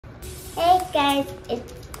Hey guys,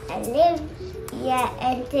 it's Olivia,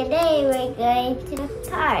 and today we're going to the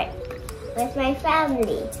park with my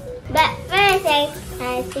family. But first I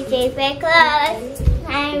have to change my clothes.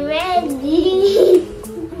 I'm ready.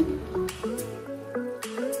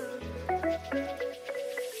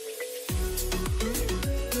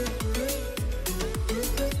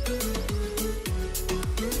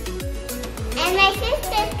 And my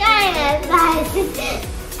sister's going with us.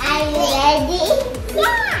 Are you ready?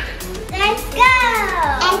 Yeah! Let's go!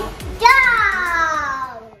 Let's go!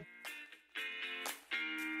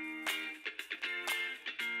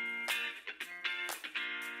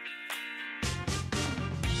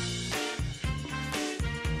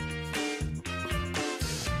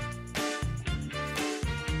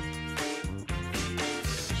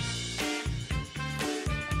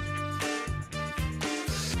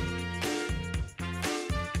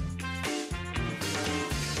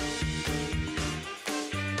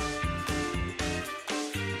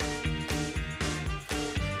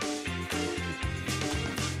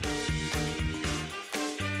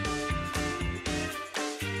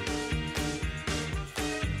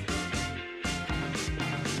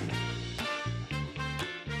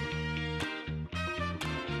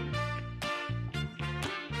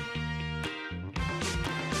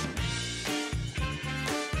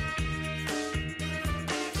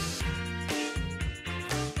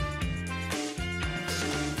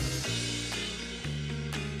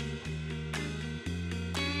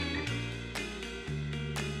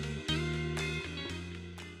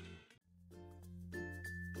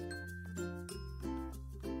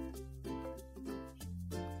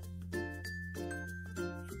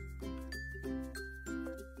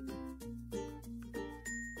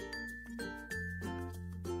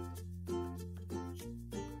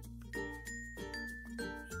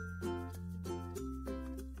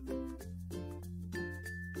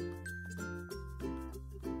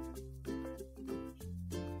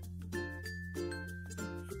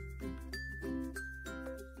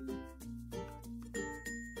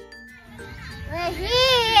 We're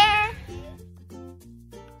here!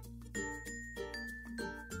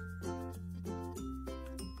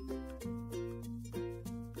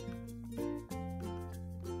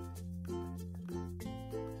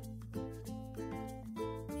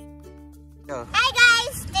 Hi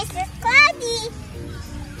guys, this is Cloudy.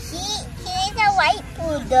 He is a white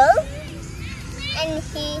poodle, and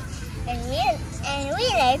we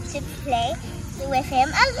like to play with him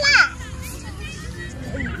a lot.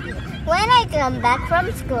 When I come back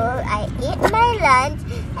from school, I eat my lunch,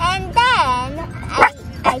 and then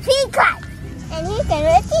I feed Clyde, and he can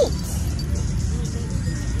repeat.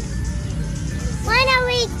 Why don't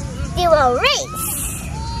we do a race?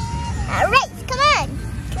 A race, come on.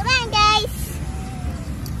 Come on, guys.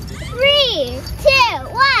 3, 2,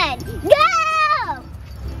 1, go!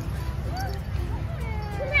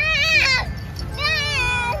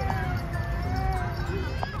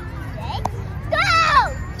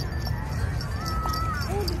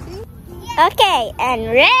 Okay, and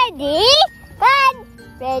ready, 1,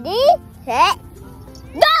 ready, set,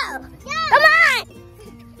 go! Come on!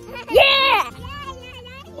 Yeah!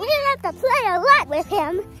 We have to play a lot with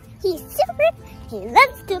him. He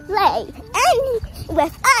loves to play and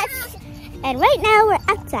with us. And right now we're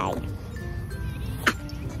outside.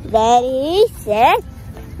 Ready, set,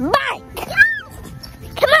 bike!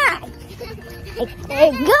 Come on!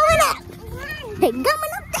 They're going up! They're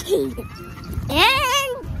going up the hill.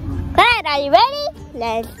 And Clyde, are you ready?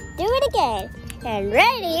 Let's do it again. And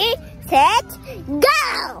ready, set,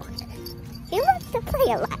 go! He loves to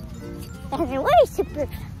play a lot.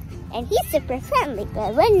 And he's super friendly,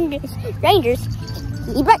 but when there's rangers,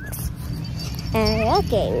 he barks.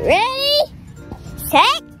 Okay, ready,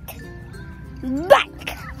 set, bark!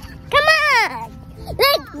 Come on!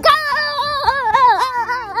 Let's go!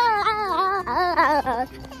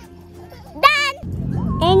 Done!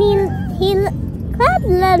 And Clyde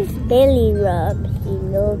loves belly rubs. He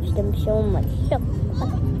loves them so much.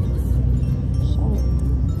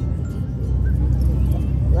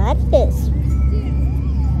 What's this?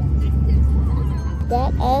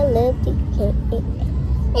 That I love to play.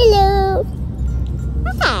 Hello.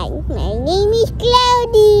 Hi, my name is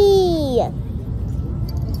Cloudy.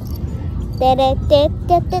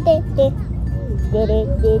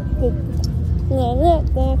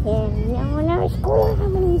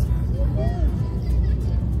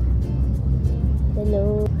 Hello,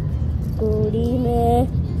 Cody man.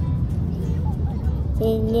 We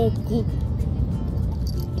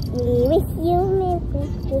miss you,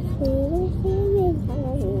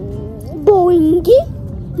 Boingy,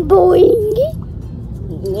 boingy.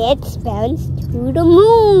 Let's bounce to the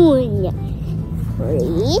moon.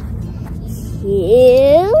 3,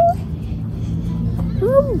 2,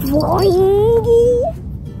 boing.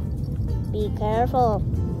 Be careful.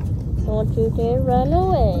 Don't you dare run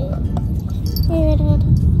away.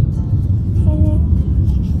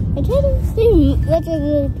 I didn't see what a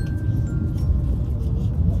good.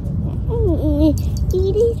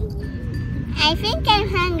 Eat it. I think I'm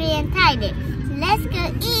hungry and tired. So let's go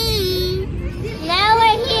eat. Now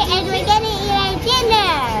we're here and we're gonna eat our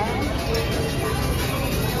dinner.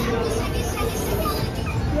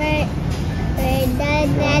 We're done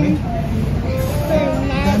then. So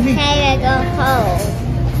now it's time to go home.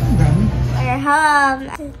 We're home.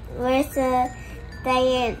 We're so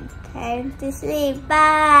tired. Time to sleep.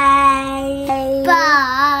 Bye.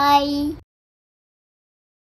 Bye.